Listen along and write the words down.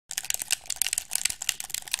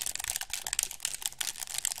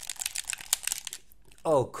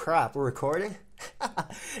Oh crap, we're recording?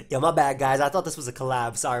 Yo, my bad, guys. I thought this was a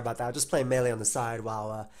collab. Sorry about that. I was just playing Melee on the side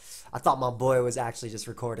while I thought my boy was actually just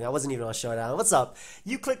recording. I wasn't even on Showdown. What's up?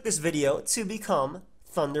 You clicked this video to become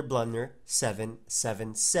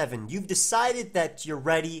Thunderblunder777. You've decided that you're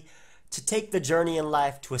ready to take the journey in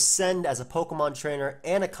life to ascend as a Pokemon trainer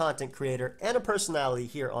and a content creator and a personality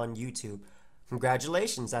here on YouTube.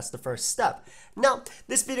 Congratulations, that's the first step. Now,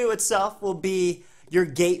 this video itself will be your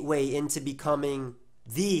gateway into becoming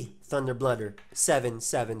the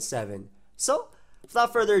Thunderblunder777. So,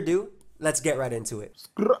 without further ado, let's get right into it.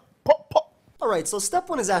 Alright, so step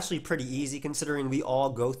one is actually pretty easy considering we all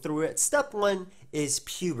go through it. Step one is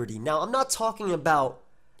puberty. Now, I'm not talking about,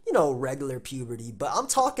 regular puberty, but I'm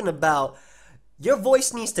talking about your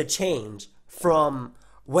voice needs to change from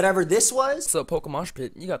whatever this was. So, Pokemon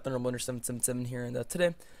Pit, you got Thunderblunder777 here, and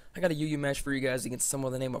today I got a UU match for you guys against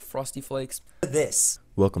someone with the name of Frosty Flakes. This.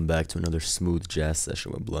 Welcome back to another smooth jazz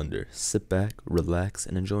session with Blunder. Sit back, relax,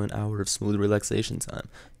 and enjoy an hour of smooth relaxation time.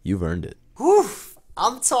 You've earned it. Woof!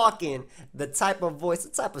 I'm talking the type of voice, the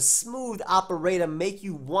type of smooth operator make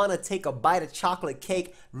you want to take a bite of chocolate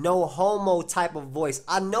cake, no homo type of voice.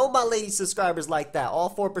 I know my lady subscribers like that, all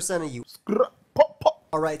 4% of you.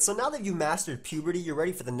 Alright, so now that you mastered puberty, you're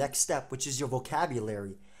ready for the next step, which is your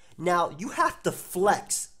vocabulary. Now, you have to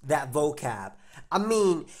flex that vocab. I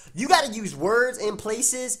mean, you gotta use words in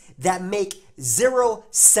places that make zero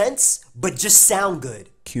sense, but just sound good.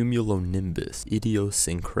 Cumulonimbus,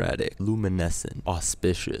 idiosyncratic, luminescent,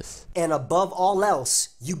 auspicious. And above all else,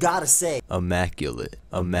 you gotta say Immaculate,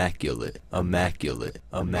 immaculate, immaculate,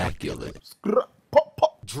 immaculate.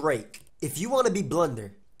 Drake. If you want to be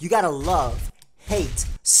Blunder, you gotta love, hate,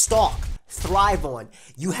 stalk, thrive on.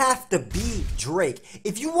 You have to be Drake.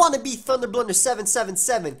 If you want to be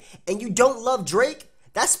Thunderblunder777 and you don't love Drake,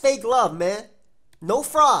 that's fake love, man. No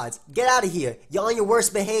frauds. Get out of here. You're on your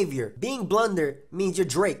worst behavior. Being Blunder means you're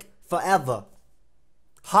Drake forever.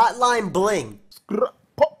 Hotline bling.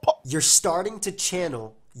 You're starting to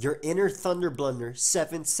channel your inner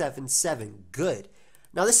Thunderblunder777. Good.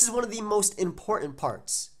 Now this is one of the most important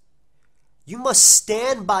parts. You must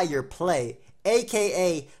stand by your play,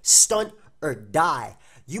 aka stunt or die.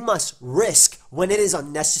 You must risk when it is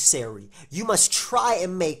unnecessary. You must try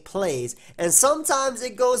and make plays, and sometimes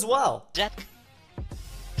it goes well. Jet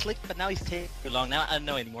click, but now he's taking too long. Now I don't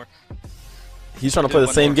know anymore. He's trying to play the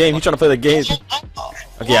same game. He's trying to play the game.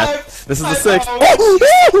 Okay, yeah, this is the sixth.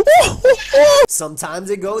 Sometimes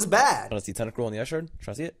it goes bad. Want to see Tentacruel on the ice shard?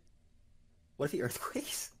 Try to see it? What if he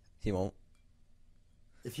earthquakes? He won't.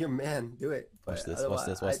 If you're a man, do it. Watch this, watch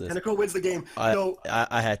this, watch this. Tentacle wins the game.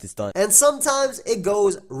 I had to stunt. And sometimes it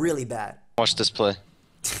goes really bad. Watch this play.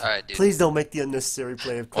 Alright, dude. Please don't make the unnecessary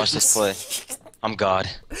play of Watch this play. I'm God.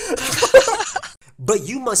 But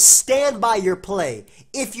you must stand by your play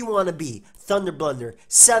if you want to be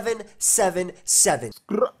Thunderblunder777.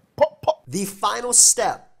 The final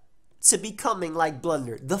step to becoming like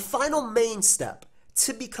Blunder, the final main step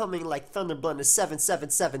to becoming like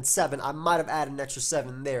Thunderblunder7777, I might have added an extra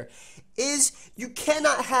 7 there, is you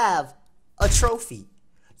cannot have a trophy.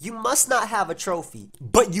 You must not have a trophy,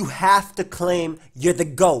 but you have to claim you're the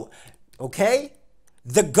GOAT, okay?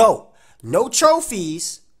 The GOAT. No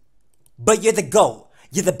trophies, but you're the GOAT.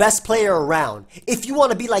 You're the best player around. If you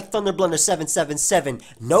want to be like Thunderblunder777,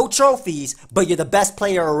 no trophies, but you're the best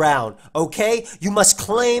player around, okay? You must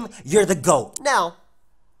claim you're the GOAT. Now,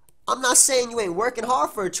 I'm not saying you ain't working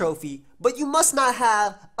hard for a trophy, but you must not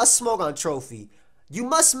have a Smogon trophy. You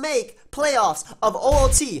must make playoffs of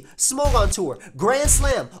OLT, Smogon Tour, Grand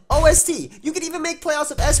Slam, OST. You can even make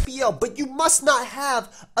playoffs of SPL, but you must not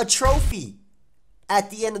have a trophy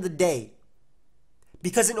at the end of the day.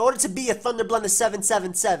 Because in order to be a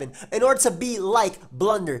Thunderblunder777, in order to be like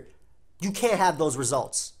Blunder, you can't have those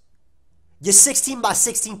results. Your 16 by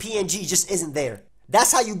 16 PNG just isn't there.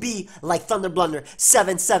 That's how you be like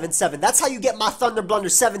Thunderblunder777. That's how you get my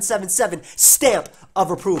Thunderblunder777 stamp of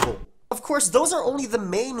approval. Of course, those are only the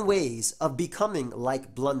main ways of becoming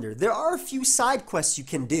like Blunder. There are a few side quests you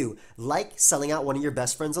can do, like selling out one of your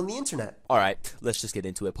best friends on the internet. Alright, let's just get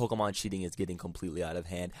into it. Pokemon cheating is getting completely out of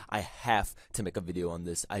hand. I have to make a video on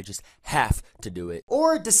this. I just have to do it.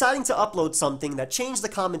 Or deciding to upload something that changed the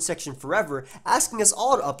comment section forever, asking us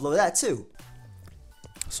all to upload that too.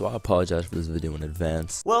 So I apologize for this video in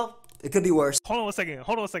advance. Well, it could be worse. Hold on a second.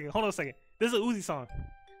 Hold on a second. Hold on a second. This is an Uzi song.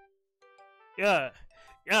 Yeah.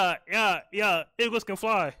 Eagles can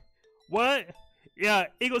fly. What? Yeah,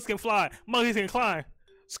 eagles can fly. Monkeys can climb.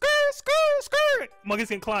 Skirt, skirt, skirt. Monkeys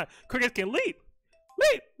can climb. Crickets can leap.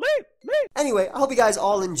 Leave. Anyway, I hope you guys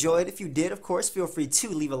all enjoyed. If you did, of course, feel free to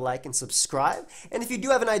leave a like and subscribe. And if you do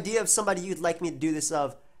have an idea of somebody you'd like me to do this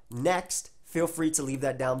of next, feel free to leave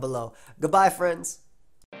that down below. Goodbye, friends.